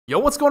Yo,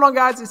 what's going on,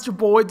 guys? It's your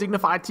boy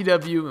Dignified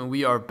TW, and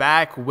we are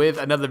back with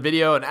another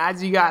video. And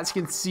as you guys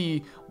can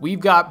see, we've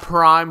got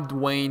prime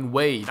Dwyane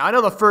Wade. Now, I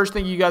know the first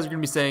thing you guys are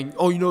gonna be saying,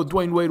 oh, you know,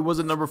 Dwyane Wade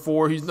wasn't number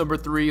 4, he's number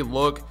 3.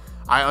 Look,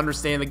 I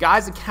understand the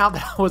guy's account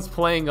that I was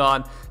playing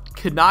on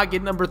could not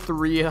get number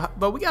 3,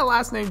 but we got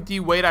last name D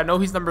Wade. I know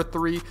he's number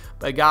 3,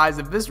 but guys,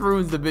 if this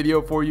ruins the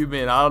video for you,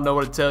 man, I don't know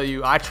what to tell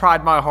you. I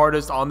tried my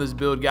hardest on this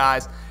build,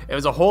 guys. It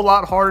was a whole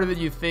lot harder than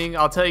you think.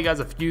 I'll tell you guys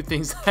a few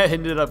things that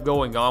ended up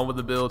going on with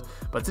the build,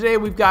 but today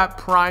we've got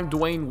prime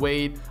Dwyane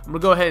Wade. I'm gonna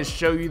go ahead and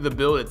show you the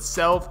build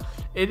itself.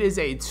 It is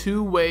a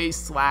two-way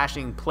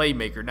slashing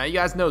playmaker. Now, you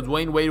guys know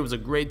Dwyane Wade was a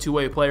great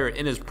two-way player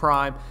in his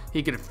prime.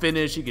 He could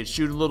finish, he could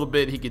shoot a little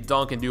bit, he could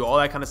dunk and do all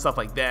that kind of stuff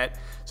like that.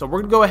 So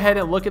we're gonna go ahead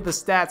and look at the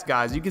stats,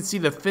 guys. You can see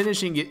the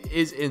finishing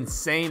is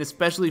insane,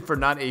 especially for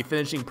not a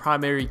finishing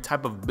primary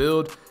type of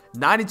build.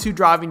 92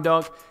 driving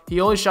dunk.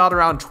 He only shot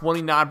around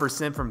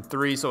 29% from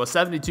 3, so a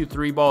 72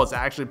 3 ball is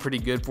actually pretty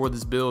good for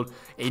this build.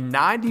 A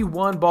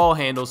 91 ball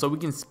handle, so we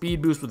can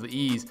speed boost with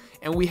ease,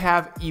 and we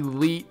have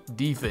elite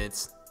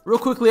defense. Real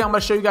quickly, I'm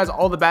going to show you guys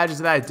all the badges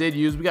that I did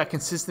use. We got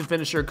consistent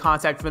finisher,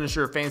 contact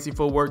finisher, fancy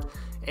footwork,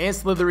 and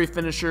slithery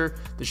finisher.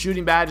 The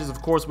shooting badges,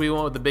 of course, we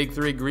went with the big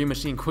 3, green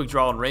machine, quick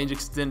draw, and range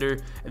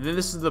extender. And then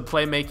this is the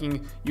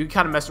playmaking. You can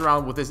kind of mess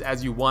around with this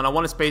as you want. I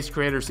want a space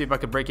creator, see if I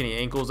could break any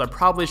ankles. I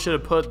probably should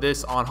have put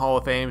this on Hall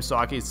of Fame so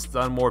I could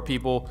stun more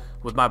people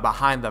with my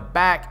behind the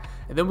back.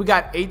 And then we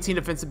got 18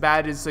 defensive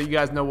badges, so you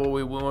guys know what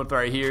we went with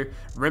right here.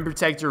 Rim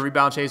protector,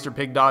 rebound chaser,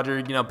 pick dodger.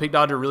 You know, pick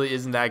dodger really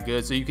isn't that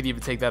good, so you could even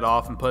take that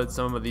off and put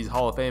some of these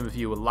Hall of Fame if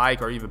you would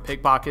like, or even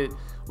pickpocket.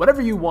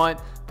 Whatever you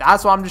want.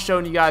 That's why I'm just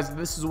showing you guys.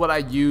 This is what I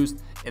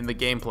used in the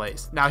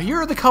gameplays. Now, here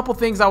are the couple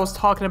things I was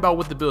talking about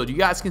with the build. You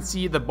guys can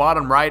see the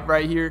bottom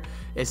right here.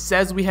 It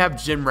says we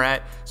have Gym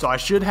Rat, so I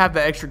should have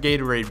the extra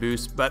Gatorade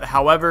boost, but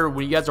however,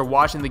 when you guys are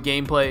watching the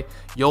gameplay,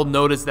 you'll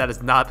notice that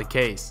it's not the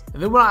case.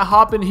 And then when I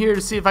hop in here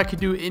to see if I could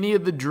do any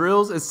of the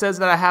drills, it says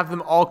that I have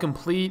them all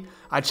complete.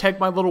 I check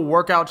my little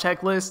workout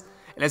checklist,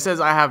 and it says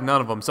I have none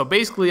of them. So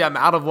basically, I'm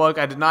out of luck.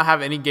 I did not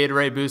have any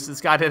Gatorade boost.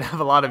 This guy didn't have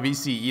a lot of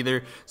VC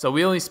either. So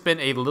we only spent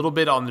a little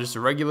bit on just a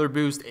regular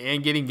boost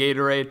and getting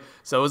Gatorade.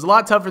 So it was a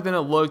lot tougher than it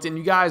looked. And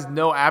you guys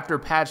know after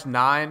patch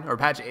 9 or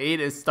patch 8,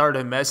 it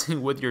started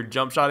messing with your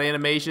jump shot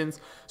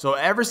animations. So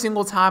every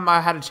single time I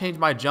had to change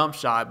my jump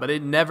shot, but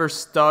it never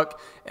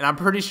stuck. And I'm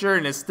pretty sure,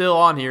 and it's still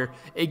on here,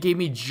 it gave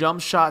me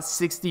jump shot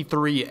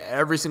 63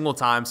 every single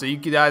time. So you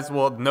guys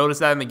will notice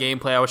that in the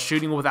gameplay. I was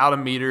shooting without a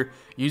meter,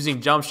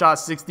 using jump shot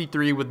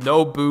 63 with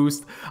no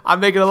boost. I'm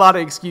making a lot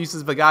of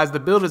excuses, but guys, the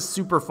build is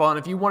super fun.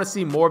 If you want to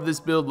see more of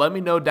this build, let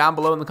me know down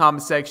below in the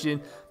comment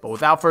section. But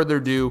without further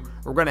ado,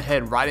 we're going to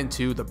head right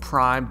into the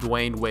prime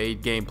Dwyane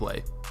Wade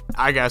gameplay.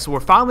 Alright guys, so we're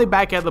finally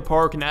back at the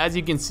park, and as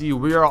you can see,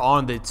 we are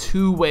on the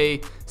two-way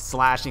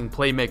slashing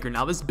playmaker.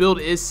 Now this build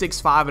is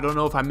 6'5", I don't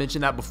know if I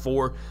mentioned that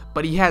before,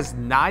 but he has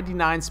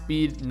 99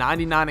 speed,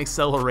 99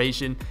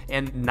 acceleration,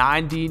 and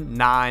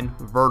 99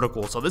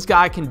 vertical. So this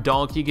guy can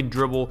dunk, he can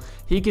dribble,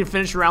 he can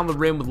finish around the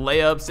rim with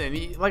layups,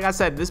 and like I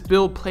said, this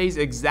build plays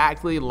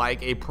exactly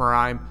like a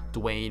prime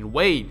Dwyane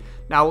Wade.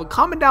 Now,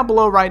 comment down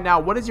below right now,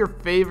 what is your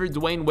favorite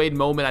Dwyane Wade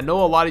moment? I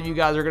know a lot of you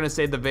guys are going to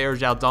say the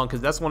Varejao dunk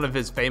because that's one of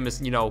his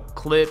famous, you know,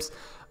 clips.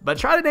 But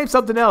try to name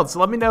something else. So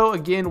let me know,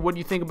 again, what do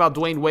you think about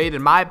Dwyane Wade?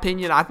 In my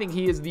opinion, I think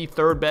he is the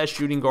 3rd best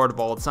shooting guard of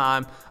all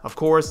time. Of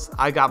course,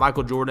 I got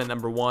Michael Jordan at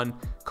number 1,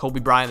 Kobe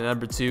Bryant at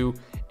number 2,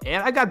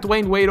 and I got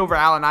Dwyane Wade over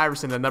Allen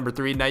Iverson at number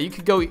 3. Now, you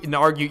could go and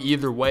argue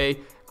either way.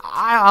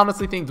 I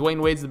honestly think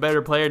Dwyane Wade's the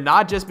better player,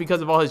 not just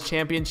because of all his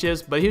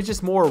championships, but he was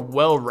just more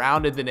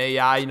well-rounded than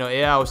AI. You know,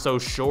 AI was so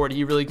short,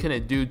 he really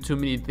couldn't do too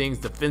many things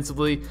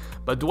defensively.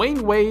 But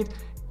Dwyane Wade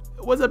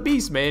was a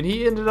beast, man.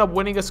 He ended up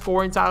winning a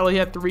scoring title. He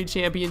had 3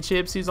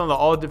 championships. He was on the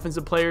all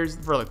defensive players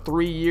for like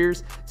 3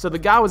 years. So the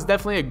guy was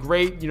definitely a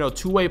great, you know,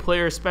 two-way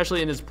player,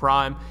 especially in his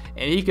prime,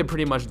 and he could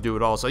pretty much do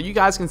it all. So you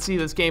guys can see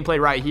this gameplay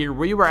right here.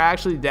 We were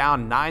actually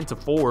down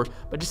 9-4,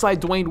 but just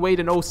like Dwyane Wade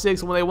in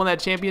 06 when they won that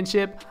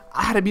championship,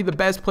 I had to be the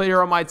best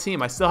player on my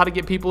team. I still had to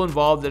get people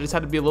involved. I just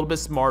had to be a little bit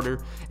smarter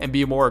and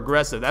be more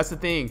aggressive. That's the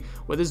thing.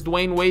 With this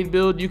Dwyane Wade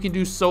build, you can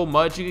do so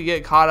much. You can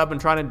get caught up in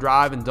trying to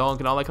drive and dunk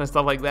and all that kind of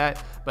stuff like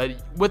that.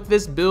 But with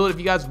this build, if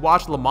you guys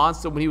watched La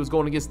Monster when he was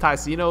going against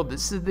Ticino,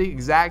 this is the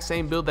exact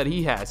same build that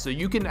he has. So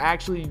you can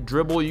actually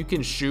dribble, you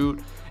can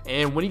shoot,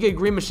 and when you get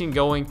Green Machine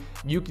going,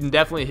 you can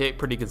definitely hit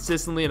pretty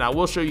consistently. And I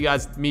will show you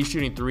guys me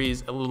shooting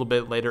threes a little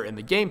bit later in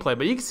the gameplay.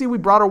 But you can see we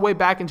brought our way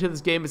back into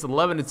this game. It's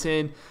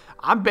 11-10.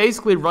 I'm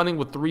basically running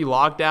with 3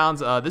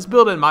 lockdowns. This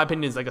build, in my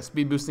opinion, is like a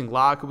speed boosting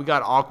lock. We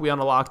got Aqui on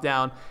a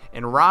lockdown,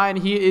 and Ryan,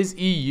 he is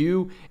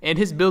EU, and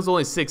his build's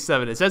only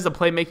 6'7". It says a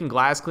playmaking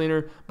glass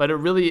cleaner, but it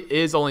really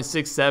is only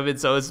 6'7",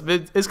 so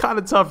it's kind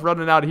of tough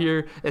running out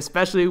here,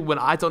 especially when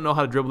I don't know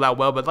how to dribble that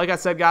well. But like I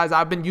said, guys,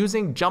 I've been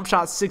using jump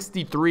shot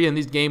 63 in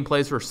these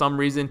gameplays for some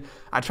reason.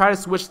 I tried to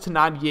switch to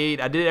 98.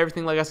 I did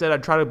everything like I said. I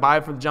tried to buy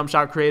it from the jump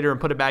shot creator and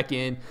put it back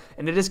in,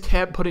 and it just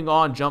kept putting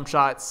on jump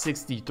shot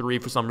 63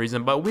 for some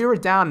reason. But we were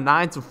down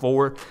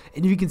 9-4,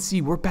 and you can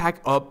see we're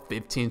back up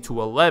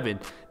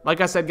 15-11. Like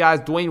I said,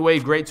 guys, Dwyane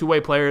Wade, great two-way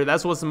player.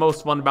 That's what's the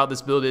most fun about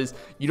this build is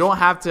you don't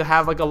have to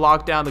have like a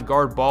lockdown to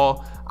guard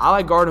ball. I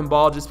like guarding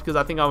ball just because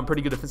I think I'm a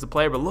pretty good defensive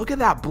player. But look at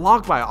that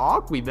block by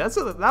Aqui. That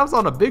was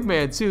on a big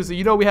man too. So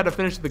you know we had to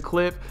finish the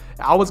clip.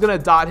 I was gonna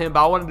dot him,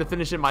 but I wanted to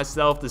finish it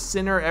myself. The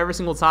center every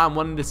single time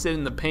wanted to sit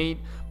in the paint.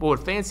 But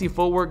with fancy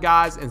footwork,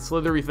 guys, and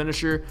slithery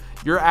finisher,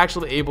 you're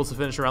actually able to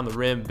finish around the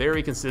rim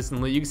very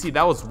consistently. You can see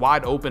that was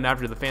wide open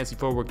after the fancy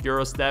footwork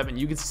Euro step, and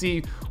you can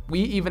see we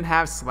even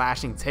have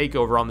slashing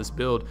takeover on this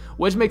build,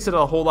 which makes it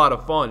a whole lot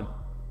of fun.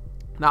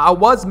 Now, I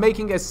was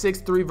making a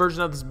 6'3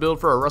 version of this build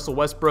for a Russell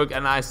Westbrook,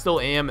 and I still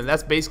am, and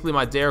that's basically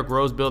my Derrick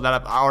Rose build that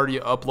I've already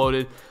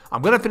uploaded.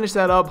 I'm going to finish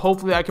that up.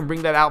 Hopefully, I can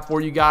bring that out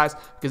for you guys,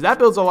 because that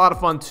build's a lot of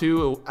fun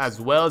too, as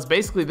well as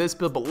basically this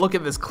build. But look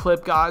at this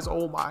clip, guys.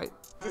 Oh my.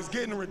 It's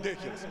getting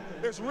ridiculous.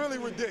 It's really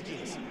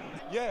ridiculous.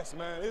 Yes,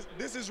 man.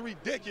 This is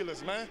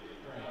ridiculous, man.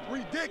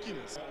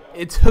 Ridiculous.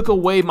 It took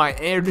away my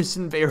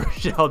Anderson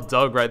Varejao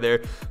dunk right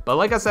there. But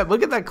like I said,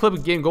 look at that clip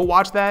again. Go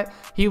watch that.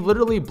 He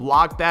literally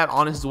blocked that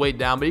on his way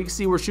down. But you can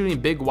see we're shooting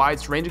big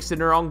whites, range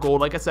extender on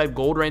gold. Like I said,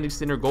 gold range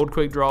extender, gold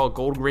quick draw,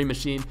 gold green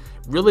machine.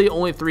 Really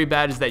only 3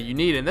 badges that you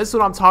need. And this is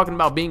what I'm talking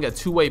about being a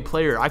two-way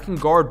player. I can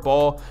guard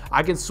ball.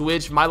 I can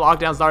switch. My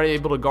lockdown's not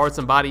able to guard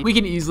somebody. We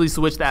can easily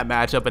switch that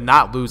matchup and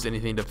not lose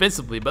anything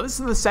defensively. But this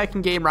is the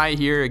second game right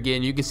here.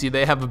 Again, you can see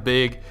they have a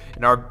big,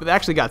 and they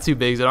actually got 2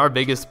 bigs, and our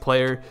biggest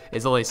player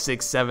is only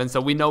 6'7", so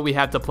we know we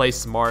have to play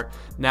smart.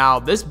 Now,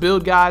 this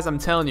build, guys, I'm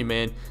telling you,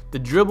 man, the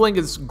dribbling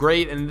is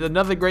great, and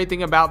another great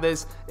thing about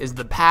this is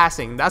the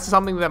passing. That's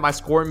something that my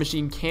scoring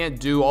machine can't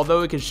do,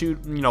 although it can shoot,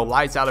 you know,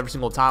 lights out every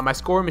single time. My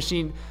scoring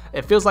machine,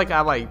 it feels like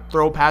I like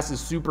throw passes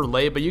super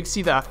late, but you can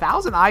see the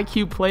 1000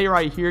 IQ play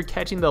right here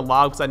catching the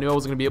lob because I knew I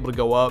was going to be able to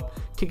go up,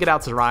 kick it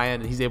out to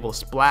Ryan, and he's able to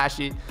splash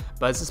it.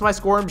 But since my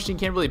scoring machine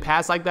can't really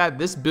pass like that,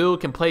 this build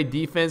can play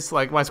defense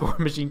like my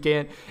scoring machine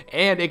can,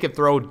 and it can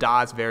throw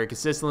dots very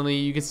consistently.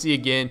 You can see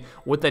again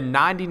with the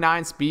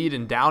 99 speed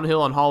and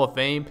downhill on Hall of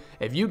Fame,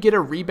 if you get a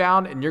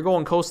rebound and you're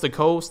going coast to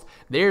coast,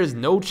 there is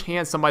no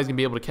chance somebody's gonna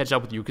be able to catch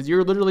up with you because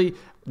you're literally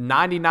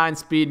 99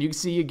 speed. And you can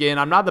see again,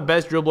 I'm not the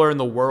best dribbler in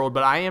the world,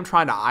 but I am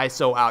trying to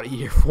ISO out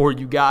here for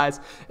you guys.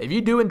 If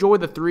you do enjoy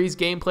the threes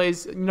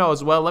gameplays, you know,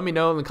 as well, let me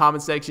know in the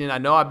comment section. I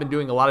know I've been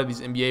doing a lot of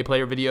these NBA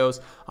player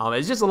videos.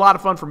 It's just a lot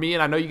of fun for me,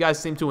 and I know you guys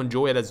seem to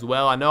enjoy it as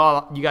well. I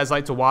know you guys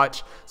like to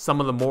watch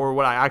some of the more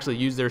what I actually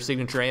use their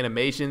signature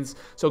animations.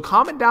 So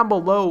comment down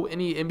below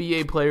any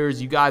NBA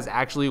players you guys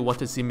actually want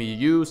to see me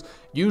use.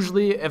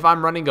 Usually, if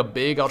I'm running a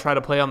big, I'll try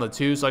to play on the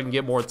 2 so I can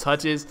get more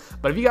touches.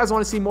 But if you guys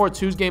want to see more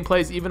 2s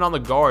gameplays, even on the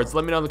guards,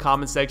 let me know in the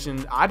comment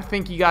section. I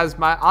think you guys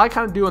might. I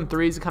kind of doing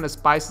 3s. It kind of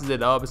spices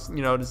it up. It's,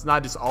 you know, it's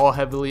not just all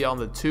heavily on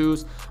the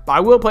 2s. But I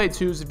will play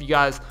 2s if you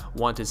guys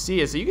want to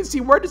see it. So you can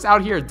see we're just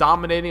out here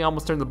dominating. I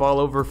almost turned the ball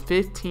over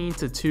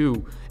 15-2.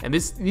 And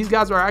these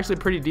guys are actually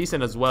pretty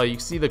decent as well. You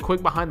can see the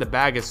quick behind the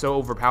bag is so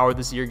overpowered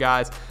this year,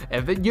 guys.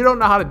 If you don't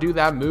know how to do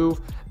that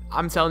move,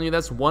 I'm telling you,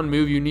 that's one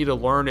move you need to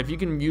learn. If you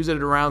can use it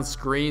around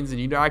screens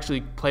and you actually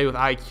play with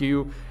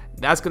IQ,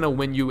 that's going to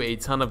win you a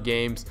ton of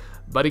games.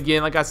 But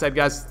again, like I said,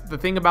 guys, the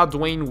thing about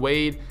Dwyane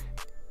Wade,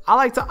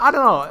 I don't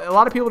know, a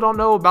lot of people don't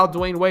know about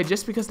Dwyane Wade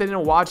just because they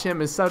didn't watch him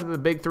instead of the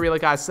big 3,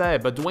 like I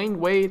said. But Dwyane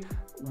Wade,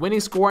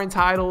 winning scoring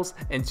titles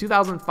in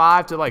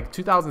 2005 to like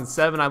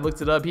 2007, I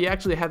looked it up, he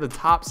actually had the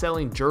top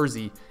selling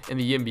jersey in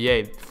the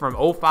NBA from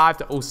 05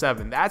 to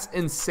 07. That's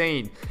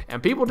insane,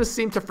 and people just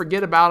seem to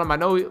forget about him. I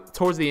know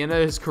towards the end of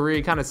his career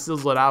he kind of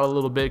sizzled out a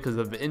little bit because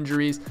of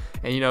injuries,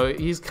 and you know,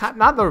 he's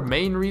not the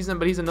main reason,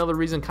 but he's another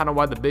reason kind of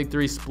why the big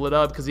 3 split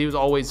up, because he was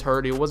always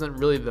hurt. He wasn't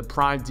really the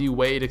prime D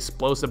Wade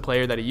explosive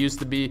player that he used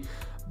to be,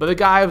 but the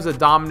guy was a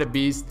dominant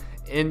beast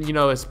in, you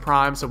know, his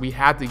prime, so we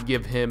had to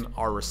give him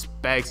our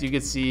respects. You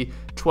can see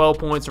 12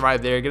 points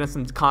right there, getting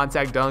some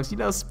contact dunks, you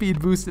know, speed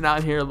boosting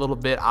out here a little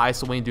bit,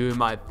 isoing, doing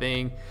my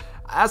thing.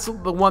 That's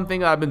the one thing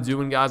that I've been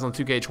doing, guys, on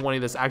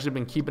 2K20 that's actually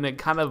been keeping it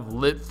kind of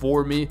lit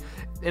for me.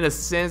 In a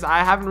sense, I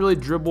haven't really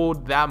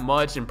dribbled that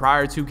much in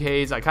prior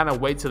 2Ks. I kind of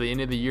wait till the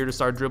end of the year to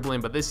start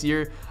dribbling, but this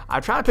year I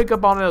try to pick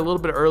up on it a little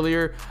bit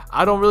earlier.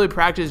 I don't really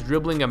practice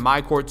dribbling in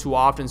my court too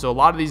often, so a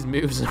lot of these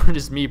moves are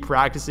just me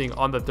practicing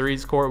on the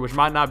 3s court, which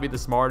might not be the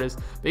smartest.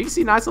 But you can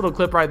see a nice little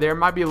clip right there.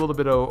 Might be a little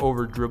bit of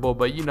over dribble,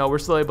 but you know, we're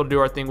still able to do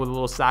our thing with a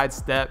little side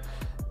step.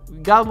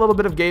 Got a little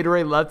bit of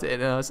Gatorade left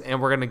in us,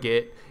 and we're gonna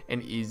get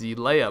an easy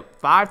layup.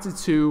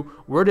 5-2.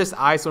 We're just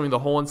isoing the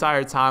whole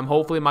entire time.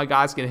 Hopefully my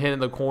guys can hit in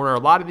the corner. A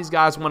lot of these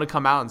guys want to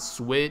come out and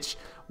switch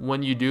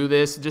when you do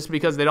this, just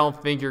because they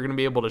don't think you're going to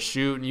be able to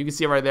shoot. And you can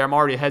see right there, I'm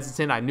already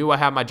hesitant. I knew I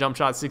had my jump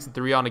shot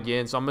 63 on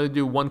again, so I'm going to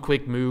do one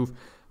quick move.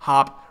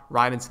 hop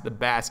right into the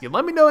basket.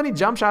 Let me know any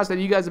jump shots that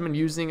you guys have been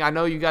using. I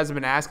know you guys have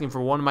been asking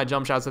for one of my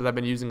jump shots that I've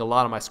been using a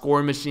lot on my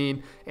scoring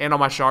machine and on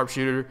my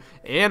sharpshooter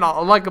and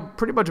on like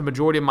pretty much a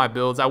majority of my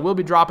builds. I will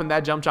be dropping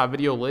that jump shot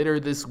video later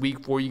this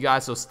week for you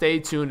guys, so stay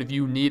tuned if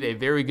you need a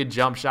very good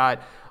jump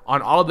shot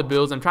on all the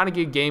builds. I'm trying to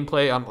get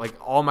gameplay on like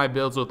all my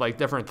builds with like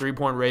different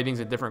 3-point ratings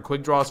and different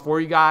quick draws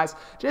for you guys,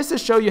 just to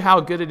show you how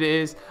good it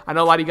is. I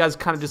know a lot of you guys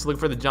kind of just look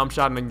for the jump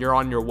shot and then you're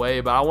on your way,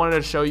 but I wanted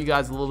to show you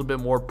guys a little bit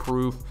more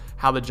proof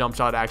how the jump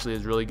shot actually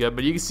is really good.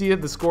 But you can see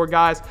that the score,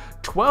 guys,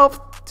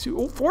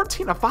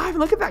 14-5.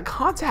 Look at that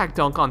contact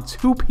dunk on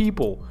 2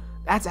 people.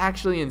 That's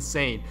actually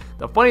insane.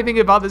 The funny thing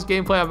about this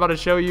gameplay I'm about to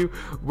show you,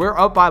 we're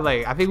up by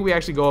like, I think we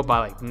actually go up by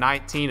like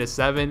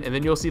 19-7, and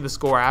then you'll see the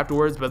score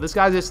afterwards. But this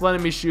guy's just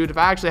letting me shoot. If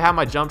I actually had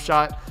my jump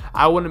shot,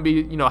 I wouldn't be,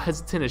 you know,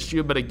 hesitant to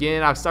shoot. But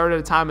again, I've started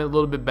to time it a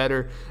little bit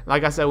better.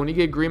 Like I said, when you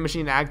get Green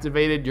Machine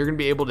activated, you're gonna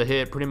be able to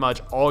hit pretty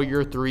much all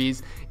your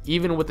threes,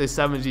 even with a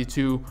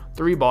 72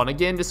 3-ball. And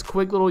again, just a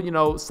quick little, you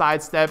know,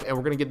 sidestep, and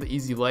we're gonna get the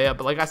easy layup.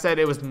 But like I said,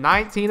 it was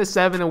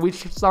 19-7, and we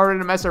started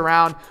to mess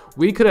around.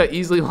 We could have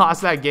easily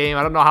lost that game.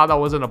 I don't know how that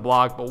wasn't a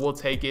block, but we'll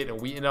take it, and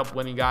we end up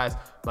winning, guys.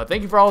 But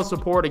thank you for all the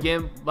support.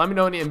 Again, let me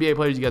know any NBA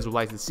players you guys would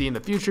like to see in the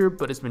future.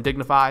 But it's been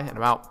Dignified, and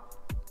I'm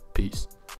out. Peace.